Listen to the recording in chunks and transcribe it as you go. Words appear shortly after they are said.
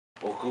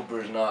Well,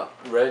 Cooper's not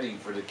ready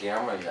for the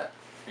camera yet.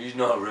 He's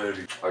not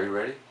ready. Are you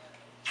ready?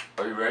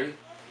 Are you ready?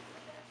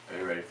 Are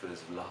you ready for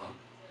this vlog?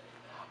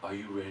 Are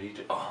you ready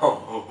to do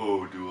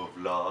a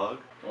vlog?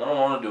 I don't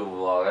want to do a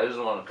vlog. I just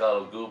want to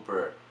cuddle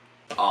Cooper.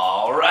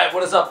 Alright,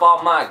 what is up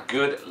all my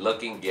good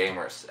looking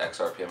gamers?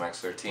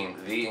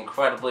 XRPMX13, the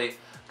incredibly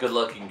good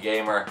looking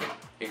gamer.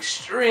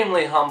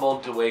 Extremely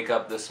humbled to wake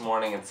up this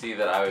morning and see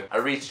that I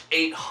reached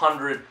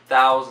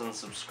 800,000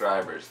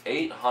 subscribers.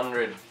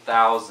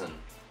 800,000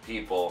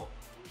 people,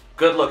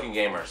 good looking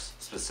gamers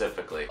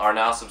specifically, are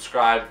now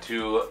subscribed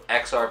to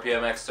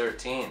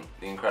XRPMX13,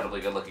 the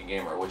incredibly good looking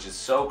gamer, which is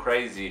so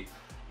crazy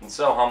and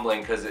so humbling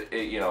because it,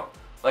 you know,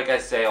 like I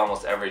say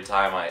almost every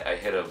time I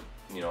hit a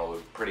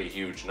pretty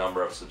huge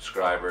number of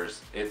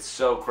subscribers, it's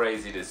so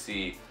crazy to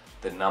see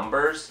the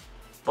numbers,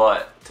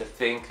 but to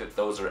think that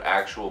those are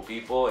actual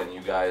people and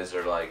you guys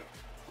are like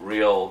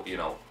real,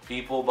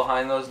 people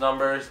behind those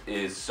numbers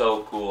is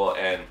so cool.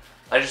 And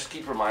I just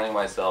keep reminding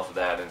myself of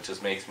that, and it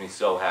just makes me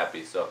so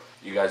happy. So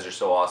you guys are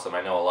so awesome.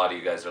 I know a lot of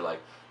you guys are like,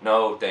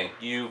 no, thank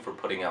you for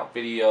putting out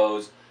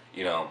videos,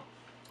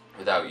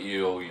 without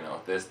you,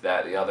 this,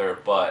 that, the other,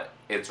 but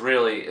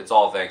it's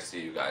all thanks to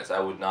you guys.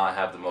 I would not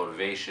have the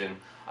motivation,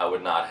 I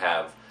would not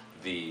have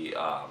the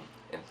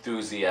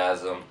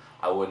enthusiasm,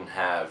 I wouldn't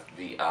have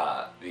the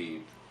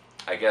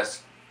I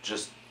guess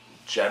just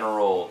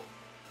general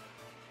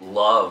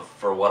love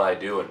for what I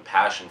do and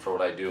passion for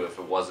what I do if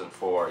it wasn't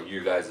for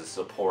you guys'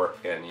 support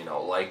and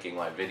liking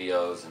my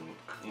videos and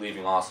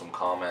leaving awesome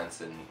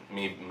comments and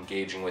me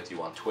engaging with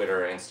you on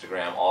Twitter,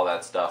 Instagram, all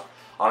that stuff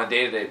on a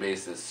day-to-day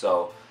basis.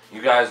 So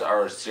you guys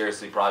are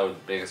seriously probably the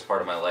biggest part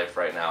of my life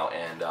right now,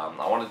 and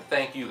I wanted to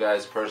thank you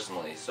guys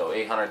personally. So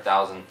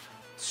 800,000,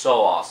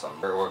 so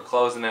awesome. We're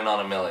closing in on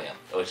 1 million,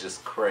 which is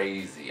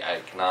crazy. I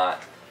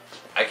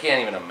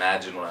can't even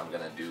imagine what I'm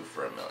gonna do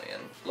for 1 million,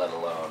 let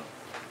alone,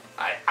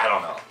 I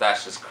don't know.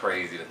 That's just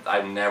crazy.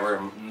 I've never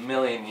in a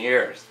million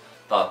years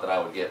thought that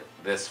I would get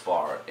this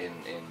far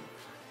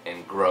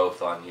in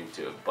growth on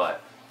YouTube.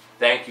 But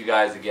thank you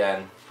guys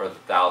again for the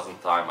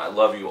 1,000th time. I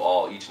love you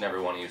all, each and every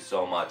one of you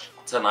so much.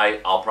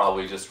 Tonight I'll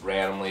probably just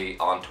randomly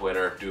on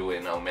Twitter do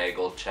an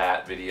Omegle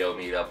chat video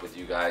meetup with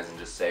you guys and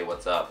just say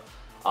what's up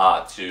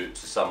to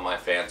some of my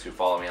fans who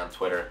follow me on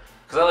Twitter.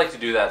 Because I like to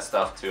do that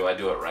stuff too. I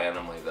do it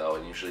randomly though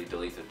and usually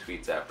delete the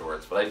tweets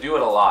afterwards. But I do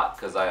it a lot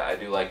because I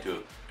do like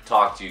to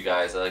talk to you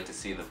guys. I like to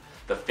see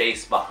the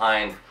face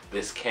behind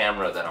this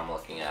camera that I'm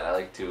looking at. I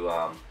like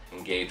to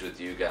engage with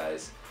you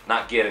guys.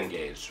 Not get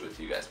engaged with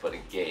you guys, but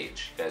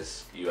engage,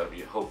 because you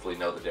hopefully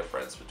know the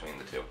difference between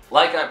the two.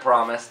 Like I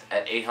promised,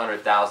 at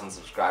 800,000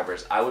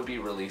 subscribers, I would be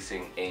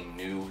releasing a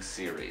new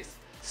series.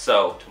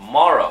 So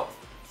tomorrow,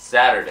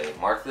 Saturday,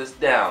 mark this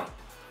down,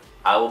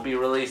 I will be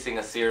releasing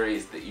a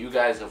series that you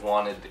guys have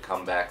wanted to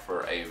come back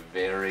for a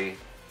very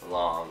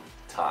long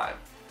time.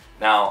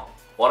 Now,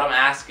 what I'm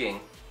asking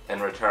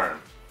in return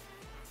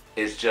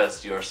is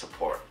just your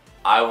support.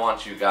 I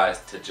want you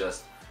guys to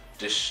just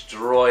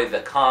destroy the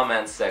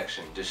comments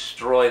section,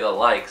 destroy the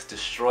likes,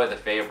 destroy the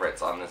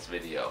favorites on this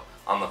video,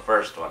 on the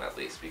first one at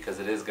least, because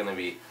it is going to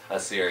be a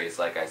series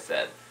like I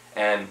said.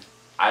 And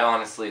I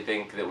honestly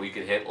think that we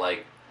could hit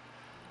like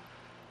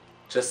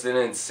just an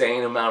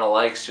insane amount of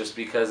likes just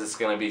because it's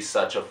going to be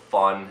such a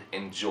fun,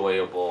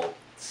 enjoyable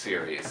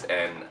series,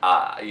 and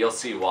you'll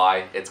see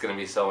why it's going to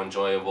be so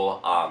enjoyable.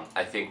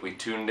 I think we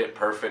tuned it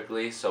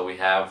perfectly, so we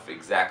have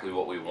exactly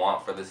what we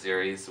want for the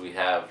series. We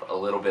have a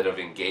little bit of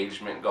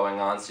engagement going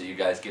on, so you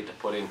guys get to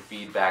put in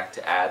feedback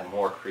to add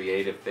more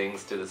creative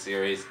things to the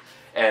series.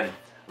 And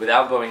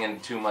without going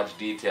into too much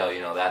detail,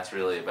 that's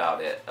really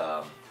about it.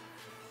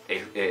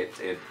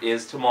 It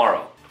is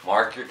tomorrow.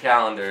 Mark your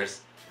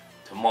calendars.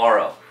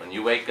 Tomorrow, when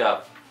you wake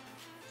up,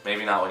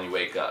 maybe not when you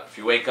wake up. If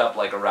you wake up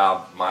like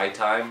around my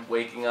time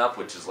waking up,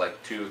 which is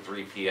like 2 or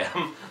 3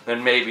 p.m.,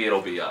 then maybe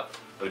it'll be up.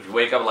 But if you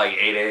wake up like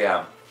 8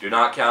 a.m., do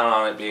not count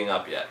on it being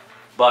up yet.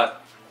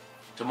 But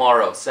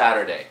tomorrow,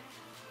 Saturday,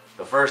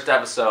 the first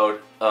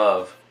episode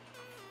of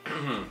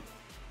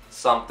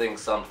something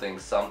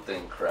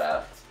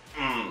craft,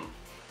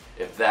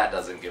 if that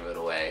doesn't give it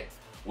away,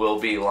 will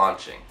be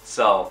launching.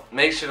 So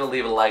make sure to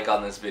leave a like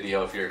on this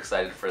video if you're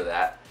excited for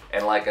that.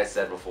 And like I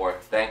said before,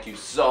 thank you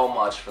so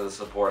much for the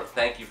support.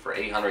 Thank you for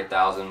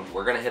 800,000.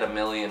 We're going to hit 1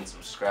 million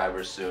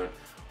subscribers soon.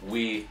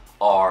 We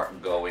are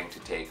going to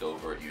take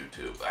over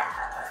YouTube.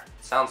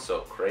 Sounds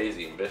so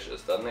crazy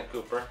ambitious, doesn't it,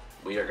 Cooper?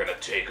 We are going to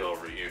take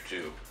over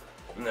YouTube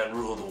and then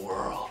rule the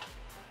world.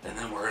 And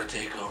then we're going to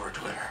take over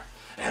Twitter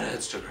and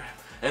Instagram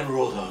and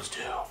rule those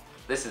two.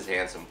 This is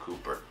Handsome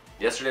Cooper.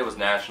 Yesterday was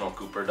National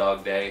Cooper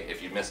Dog Day.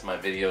 If you missed my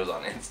videos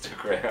on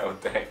Instagram,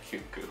 thank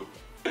you, Coop.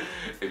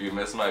 If you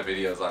missed my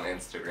videos on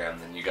Instagram,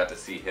 then you got to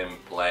see him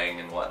playing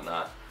and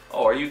whatnot.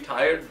 Oh, are you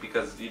tired?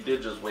 Because you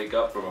did just wake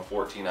up from a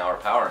 14-hour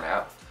power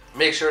nap.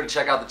 Make sure to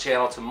check out the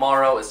channel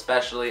tomorrow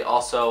especially.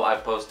 Also, I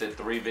posted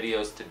 3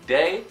 videos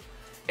today,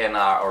 and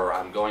or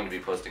I'm going to be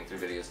posting 3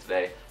 videos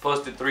today.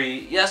 Posted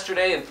 3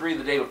 yesterday and 3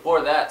 the day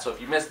before that, so if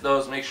you missed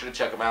those, make sure to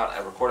check them out. I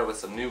recorded with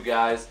some new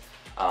guys,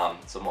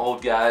 some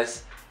old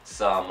guys,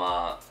 some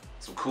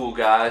some cool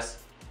guys,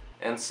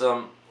 and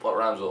some, what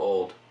rhymes with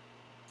old?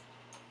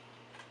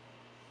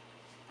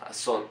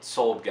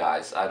 Sold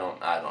guys. I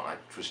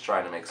was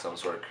trying to make some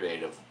sort of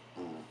creative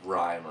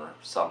rhyme or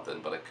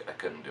something, but I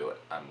couldn't do it.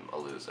 I'm a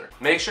loser.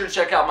 Make sure to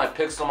check out my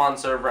Pixelmon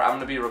server. I'm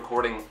going to be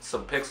recording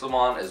some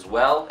Pixelmon as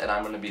well, and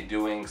I'm going to be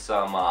doing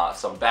some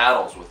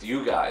battles with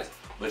you guys,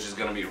 which is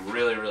going to be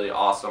really, really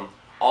awesome.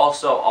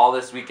 Also, all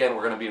this weekend,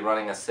 we're going to be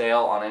running a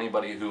sale on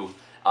anybody who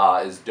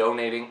is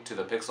donating to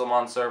the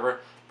Pixelmon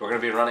server. We're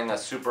going to be running a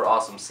super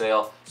awesome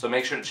sale, so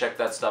make sure to check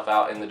that stuff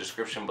out in the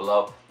description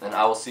below, and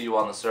I will see you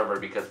on the server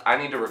because I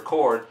need to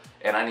record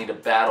and I need to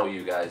battle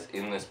you guys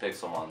in this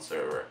Pixelmon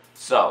server.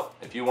 So,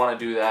 if you want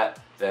to do that,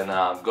 then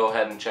go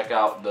ahead and check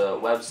out the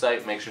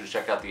website, make sure to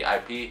check out the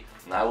IP,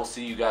 and I will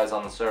see you guys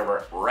on the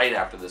server right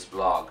after this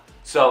vlog.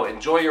 So,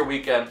 enjoy your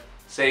weekend,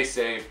 stay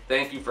safe,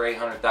 thank you for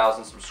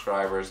 800,000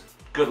 subscribers,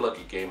 good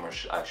lucky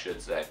gamers I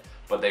should say.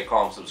 But they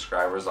call them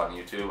subscribers on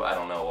YouTube. I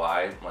don't know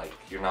why. Like,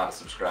 you're not a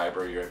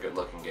subscriber, you're a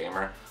good-looking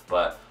gamer.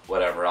 But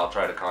whatever, I'll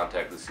try to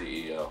contact the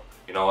CEO.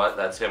 You know what?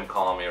 That's him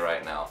calling me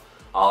right now.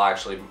 I'll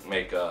actually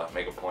make a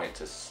point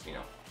to, you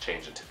know,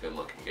 change it to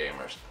good-looking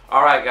gamers.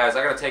 All right, guys,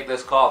 I gotta take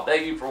this call.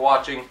 Thank you for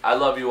watching. I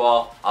love you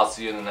all. I'll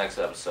see you in the next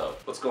episode.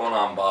 What's going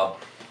on, Bob?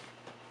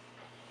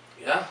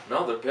 Yeah,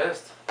 no, they're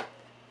pissed.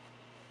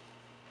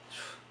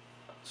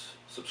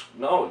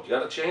 No, you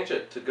gotta change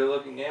it to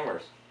good-looking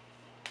gamers.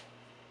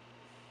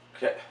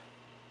 Okay.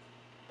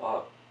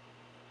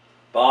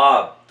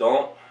 Bob,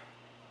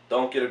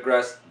 don't get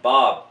aggressive.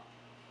 Bob,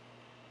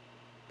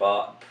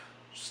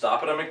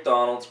 stop at a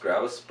McDonald's,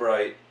 grab a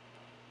Sprite.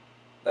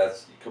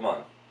 Come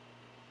on.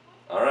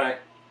 All right,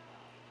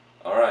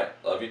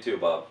 love you too,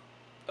 Bob.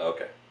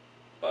 Okay,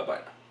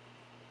 bye-bye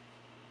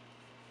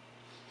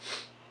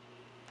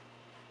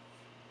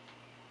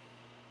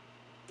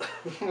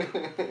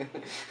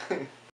now.